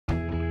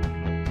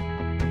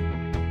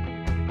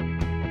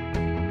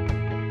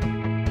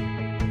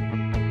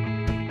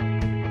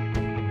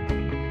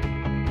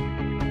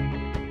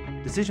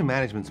Decision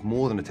management's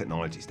more than a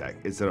technology stack.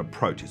 It's an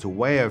approach. It's a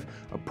way of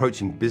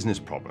approaching business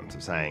problems,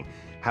 of saying,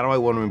 how do I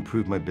want to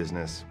improve my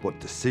business? What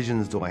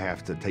decisions do I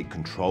have to take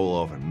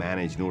control of and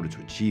manage in order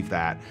to achieve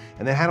that?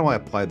 And then how do I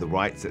apply the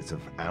right sets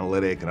of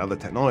analytic and other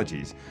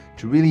technologies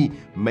to really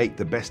make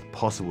the best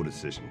possible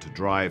decision to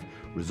drive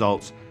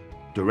results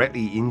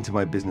directly into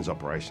my business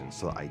operations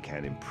so that I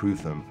can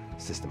improve them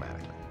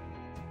systematically.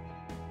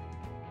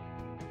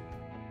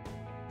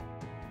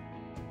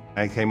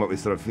 I came up with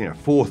sort of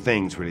 4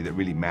 things really that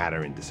really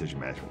matter in decision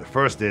management. The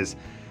first is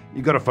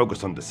you've got to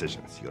focus on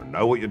decisions. You've got to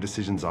know what your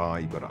decisions are.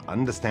 You've got to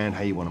understand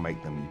how you want to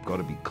make them. You've got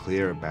to be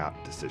clear about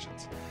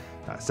decisions.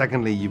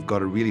 Secondly, you've got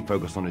to really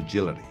focus on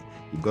agility.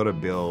 You've got to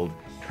build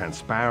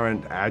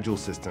transparent, agile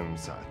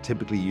systems,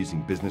 typically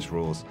using business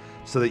rules,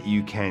 so that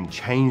you can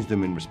change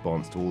them in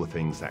response to all the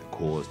things that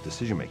cause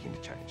decision-making to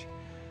change.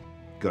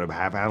 You've got to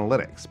have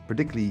analytics,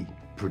 particularly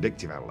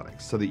predictive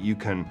analytics, so that you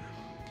can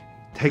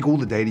take all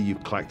the data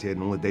you've collected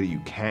and all the data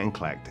you can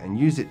collect and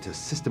use it to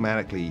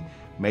systematically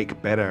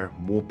make better,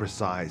 more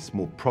precise,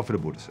 more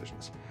profitable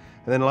decisions.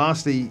 And then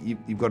lastly,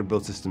 you've got to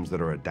build systems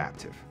that are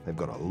adaptive. They've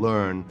got to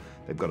learn,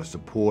 they've got to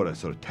support a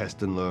sort of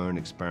test and learn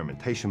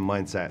experimentation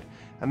mindset,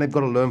 and they've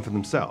got to learn for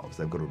themselves.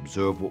 They've got to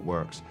observe what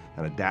works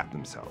and adapt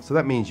themselves. So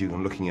that means you're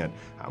looking at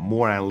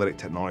more analytic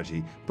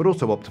technology, but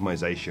also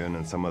optimization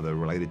and some of the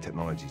related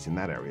technologies in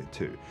that area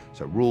too.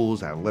 So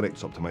rules,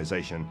 analytics,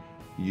 optimization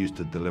used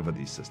to deliver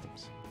these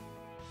systems.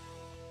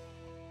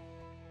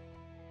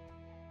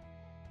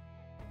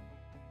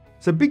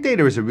 So big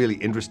data is a really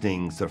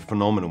interesting sort of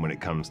phenomenon when it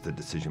comes to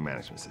decision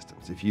management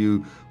systems. If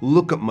you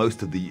look at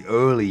most of the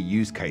early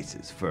use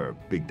cases for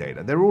big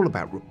data, they're all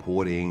about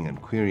reporting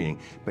and querying.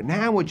 But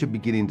now what you're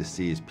beginning to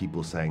see is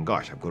people saying,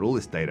 gosh, I've got all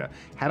this data.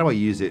 How do I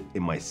use it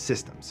in my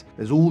systems?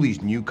 There's all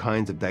these new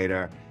kinds of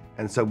data.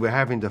 And so we're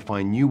having to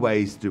find new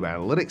ways to do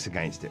analytics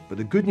against it. But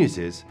the good news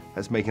is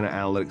that's making our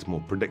analytics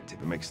more predictive.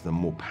 It makes them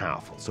more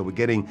powerful. So we're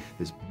getting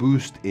this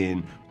boost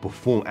in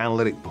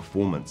analytic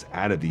performance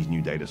out of these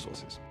new data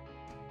sources.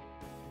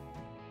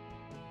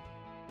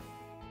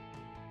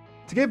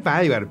 To get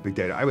value out of big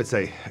data, I would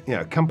say,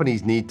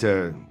 companies need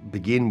to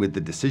begin with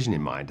the decision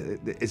in mind.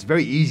 It's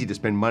very easy to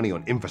spend money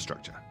on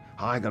infrastructure.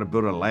 I got to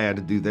build a layer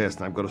to do this,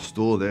 and I've got to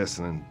store this,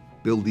 and then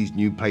build these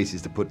new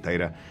places to put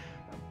data.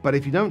 But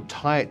if you don't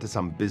tie it to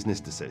some business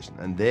decision,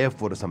 and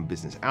therefore to some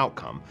business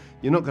outcome,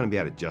 you're not going to be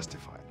able to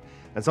justify it.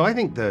 And so I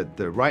think that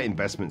the right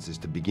investments is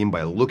to begin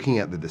by looking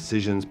at the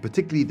decisions,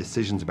 particularly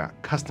decisions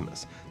about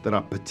customers that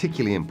are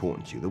particularly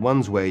important to you, the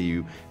ones where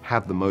you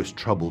have the most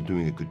trouble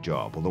doing a good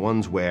job, or the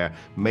ones where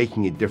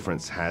making a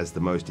difference has the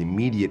most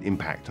immediate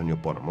impact on your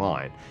bottom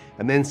line.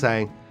 And then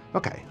saying,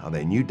 okay, are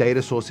there new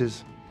data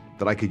sources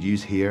that I could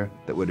use here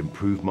that would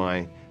improve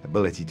my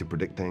ability to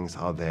predict things?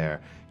 Are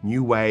there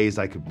new ways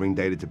I could bring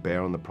data to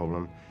bear on the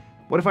problem?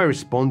 What if I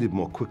responded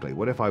more quickly?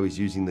 What if I was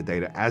using the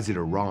data as it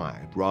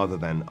arrived rather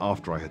than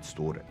after I had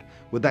stored it?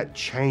 Would that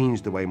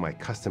change the way my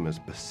customers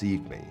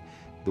perceived me,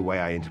 the way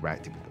I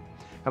interacted with them?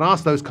 And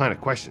ask those kind of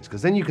questions,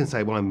 because then you can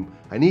say, well,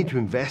 I need to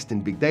invest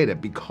in big data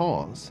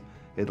because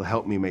it'll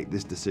help me make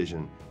this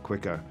decision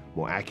quicker,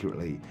 more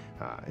accurately,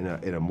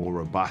 in a more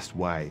robust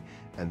way,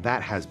 and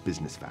that has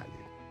business value.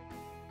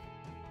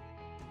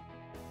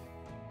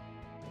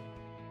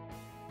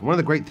 One of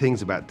the great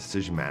things about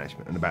decision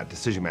management and about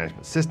decision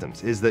management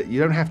systems is that you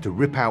don't have to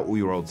rip out all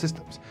your old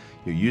systems.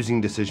 You're using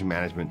decision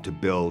management to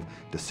build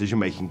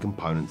decision-making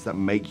components that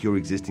make your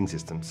existing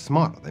systems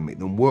smarter. They make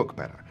them work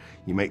better.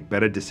 You make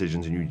better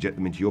decisions and you inject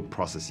them into your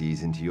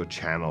processes, into your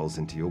channels,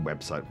 into your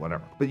website,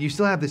 whatever. But you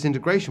still have this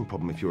integration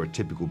problem if you're a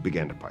typical big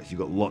enterprise. You've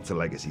got lots of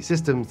legacy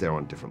systems, they're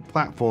on different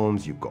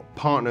platforms, you've got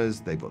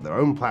partners, they've got their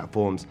own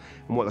platforms.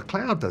 And what the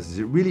cloud does is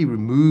it really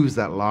removes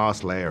that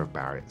last layer of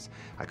barriers.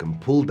 I can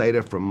pull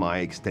data from my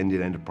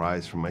extended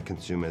enterprise, from my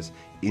consumers,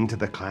 into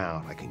the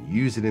cloud. I can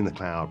use it in the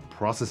cloud,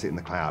 process it in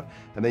the cloud,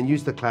 and then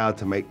use the cloud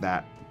to make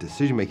that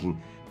decision-making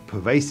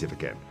pervasive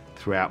again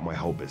throughout my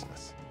whole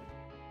business.